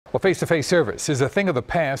Well, face-to-face service is a thing of the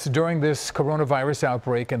past during this coronavirus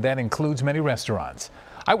outbreak, and that includes many restaurants.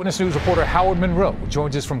 Eyewitness News reporter Howard Monroe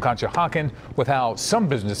joins us from Conshohocken with how some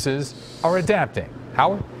businesses are adapting.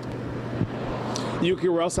 Howard? Yuki,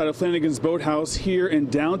 we're outside of Flanagan's Boathouse here in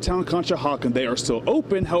downtown Conshohocken. They are still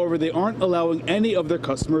open, however, they aren't allowing any of their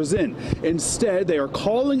customers in. Instead, they are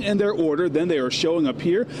calling in their order, then they are showing up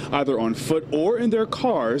here, either on foot or in their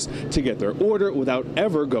cars, to get their order without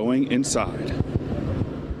ever going inside.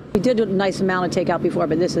 We did a nice amount of takeout before,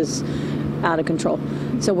 but this is out of control.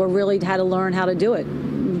 So we're really had to learn how to do it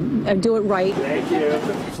and do it right. Thank you.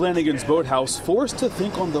 Flanagan's Boathouse forced to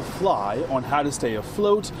think on the fly on how to stay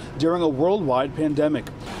afloat during a worldwide pandemic.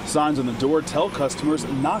 Signs on the door tell customers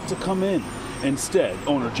not to come in. Instead,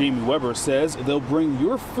 owner Jamie Weber says they'll bring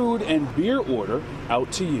your food and beer order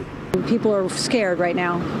out to you. People are scared right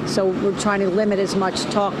now, so we're trying to limit as much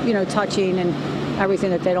touching and everything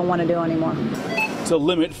that they don't want to do anymore. To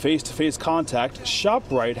limit face-to-face contact,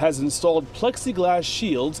 ShopRite has installed plexiglass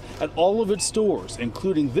shields at all of its stores,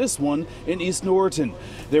 including this one in East Norriton.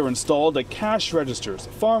 They're installed at cash registers,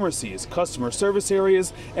 pharmacies, customer service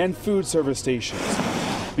areas, and food service stations.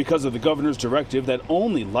 Because of the governor's directive that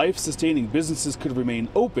only life-sustaining businesses could remain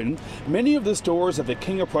open, many of the stores at the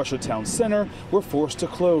King of Prussia Town Center were forced to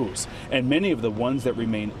close, and many of the ones that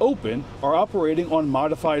remain open are operating on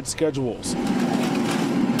modified schedules.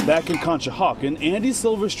 Back in Conshohocken, Andy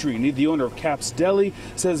Silvestrini, the owner of Cap's Deli,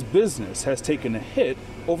 says business has taken a hit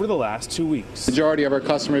over the last 2 weeks. The majority of our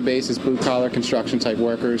customer base is blue-collar construction type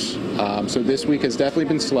workers, so this week has definitely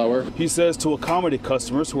been slower. He says to accommodate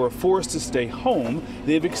customers who are forced to stay home,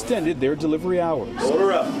 they've extended their delivery hours.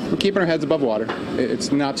 Order up. We're keeping our heads above water.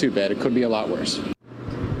 It's not too bad. It could be a lot worse.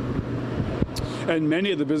 And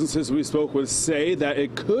many of the businesses we spoke with say that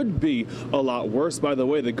it could be a lot worse. By the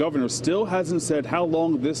way, the governor still hasn't said how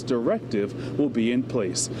long this directive will be in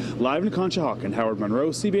place. Live in Conshohocken, Howard Monroe,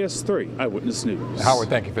 CBS 3 Eyewitness News. Howard,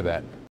 thank you for that.